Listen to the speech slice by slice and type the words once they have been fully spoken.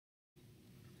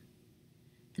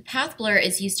The path blur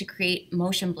is used to create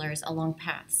motion blurs along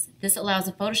paths. This allows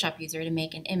a Photoshop user to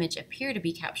make an image appear to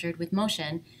be captured with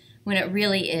motion when it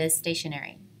really is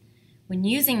stationary. When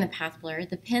using the path blur,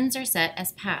 the pins are set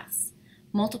as paths,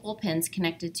 multiple pins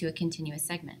connected to a continuous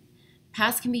segment.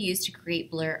 Paths can be used to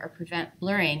create blur or prevent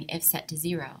blurring if set to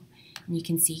 0. And you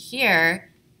can see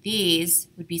here, these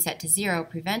would be set to 0,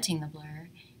 preventing the blur,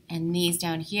 and these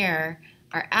down here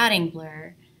are adding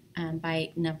blur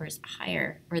by numbers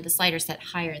higher, or the slider set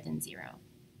higher than 0.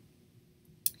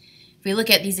 If we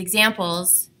look at these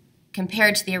examples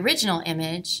compared to the original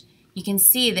image, you can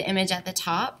see the image at the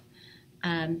top,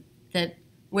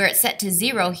 where it's set to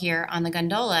 0 here on the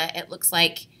gondola, it looks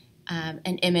like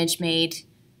an image made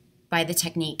by the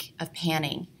technique of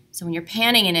panning. So when you're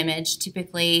panning an image,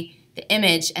 typically the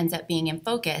image ends up being in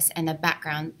focus and the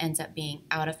background ends up being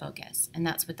out of focus. And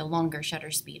that's with the longer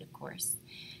shutter speed, of course.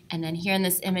 And then here in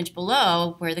this image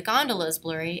below, where the gondola is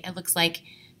blurry, it looks like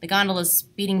the gondola is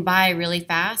speeding by really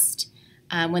fast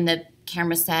when the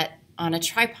camera's set on a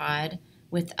tripod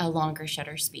with a longer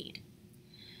shutter speed.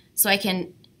 So I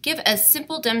can give a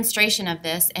simple demonstration of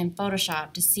this in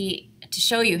Photoshop to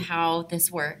show you how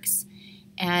this works.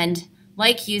 And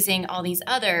like using all these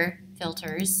other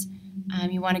filters,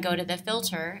 you want to go to the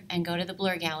filter and go to the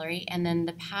blur gallery, and then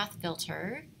the path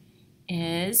filter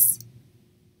is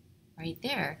right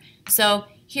there. So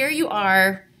here you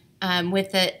are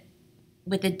with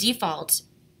the default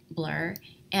blur,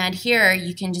 and here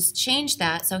you can just change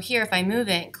that. So here if I move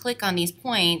it, click on these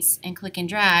points and click and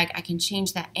drag, I can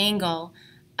change that angle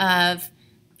of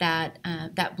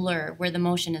that blur where the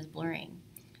motion is blurring.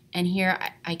 And here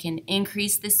I can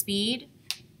increase the speed,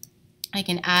 I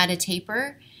can add a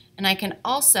taper, and I can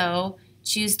also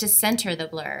choose to center the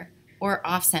blur or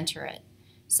off-center it.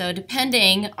 So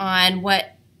depending on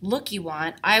what look you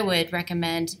want, I would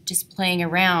recommend just playing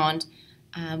around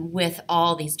with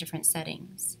all these different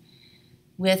settings.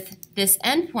 With this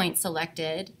endpoint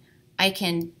selected, I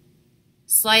can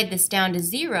slide this down to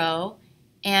 0,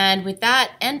 and with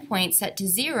that endpoint set to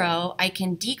 0, I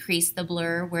can decrease the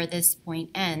blur where this point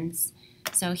ends.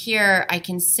 So here I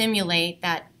can simulate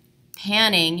that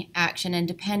panning action, and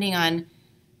depending on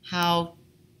how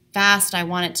fast I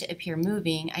want it to appear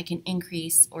moving, I can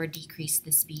increase or decrease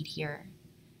the speed here.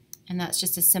 And that's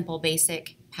just a simple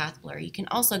basic path blur. You can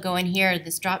also go in here,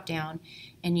 this drop down,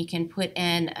 and you can put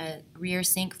in a rear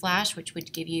sync flash, which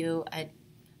would give you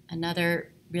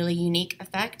another really unique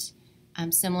effect,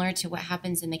 similar to what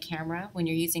happens in the camera when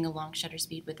you're using a long shutter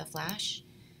speed with a flash.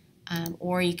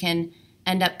 Or you can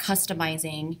end up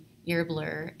customizing your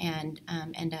blur and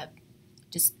end up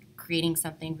just creating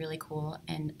something really cool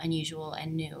and unusual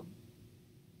and new.